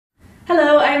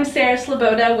I'm Sarah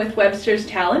Sloboda with Webster's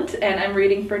Talent, and I'm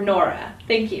reading for Nora.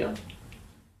 Thank you.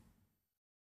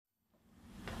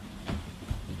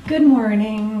 Good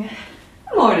morning.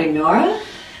 Good morning, Nora.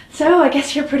 So, I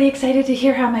guess you're pretty excited to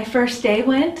hear how my first day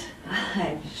went?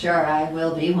 I'm sure I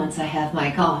will be once I have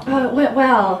my coffee. Oh, it went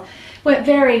well. Went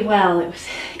very well. It was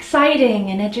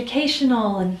exciting and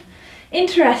educational and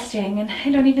interesting, and I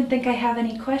don't even think I have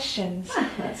any questions.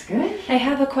 That's good. I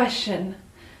have a question.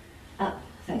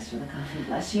 Thanks for the coffee,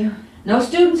 bless you. No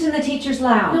students in the teacher's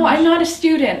lounge. No, I'm not a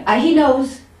student. He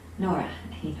knows. Nora,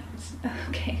 he knows.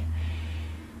 Okay.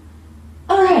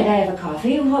 All right, I have a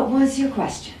coffee. What was your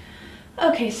question?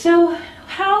 Okay, so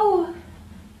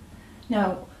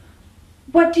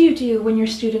what do you do when your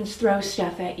students throw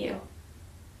stuff at you?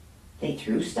 They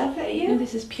threw stuff at No, you?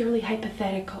 this is purely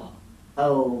hypothetical.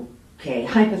 Okay,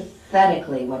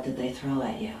 hypothetically, what did they throw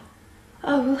at you?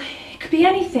 Oh, it could be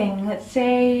anything. Let's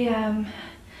say,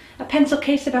 a pencil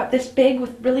case about this big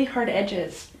with really hard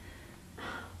edges.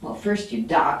 Well, first you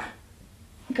duck,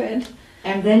 Good.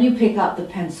 and then you pick up the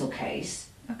pencil case,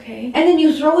 Okay. and then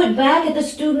you throw it back at the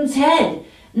student's head.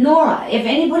 Nora, if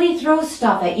anybody throws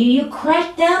stuff at you, you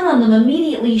crack down on them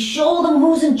immediately. Show them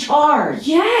who's in charge.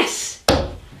 Yes!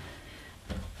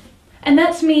 And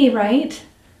that's me, right?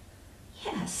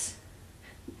 Yes.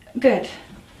 Good.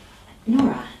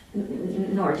 Nora, you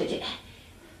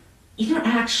don't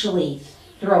actually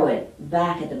throw it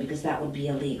back at them because that would be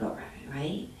illegal,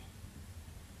 right?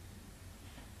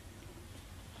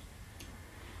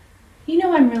 You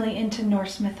know I'm really into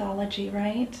Norse mythology,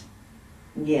 right?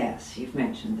 Yes, you've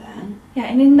mentioned that. Yeah,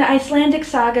 and in the Icelandic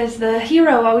sagas, the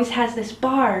hero always has this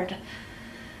bard.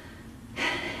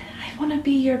 I want to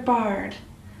be your bard.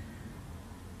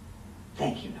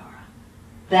 Thank you, Nora.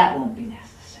 That won't be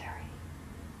necessary.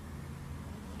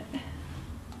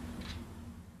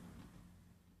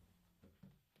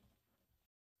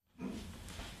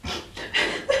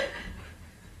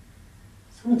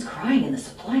 Someone's crying in the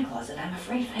supply closet. I'm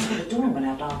afraid if I open the door, I'm going to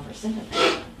have to offer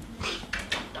sympathy.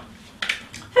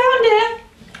 Found it!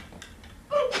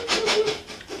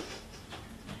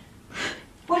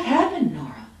 What happened,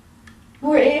 Nora?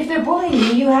 Or if they're bullying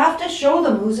you, you have to show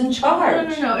them who's in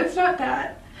charge. No, it's not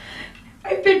that.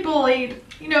 I've been bullied.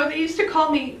 You know, they used to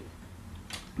call me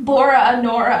Bora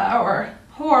Nora or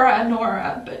Hora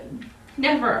Nora, but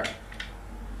never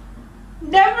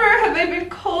have I been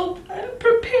called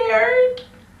unprepared.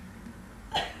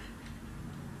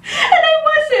 And I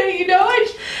wasn't, you know,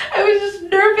 I was just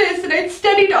nervous and I'd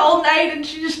studied all night and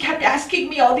she just kept asking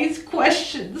me all these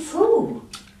questions. Who?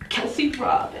 Kelsey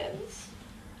Robbins.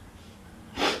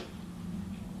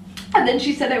 And then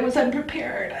she said I was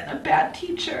unprepared and a bad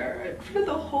teacher in front of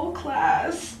the whole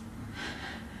class.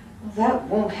 Well, that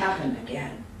won't happen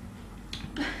again.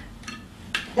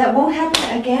 That won't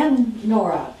happen again,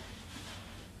 Nora.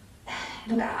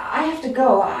 Look, I have to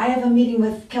go. I have a meeting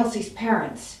with Kelsey's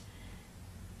parents.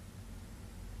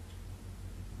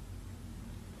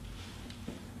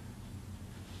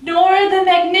 Nora the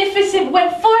Magnificent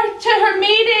went forth to her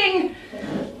meeting.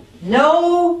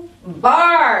 No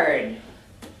bard.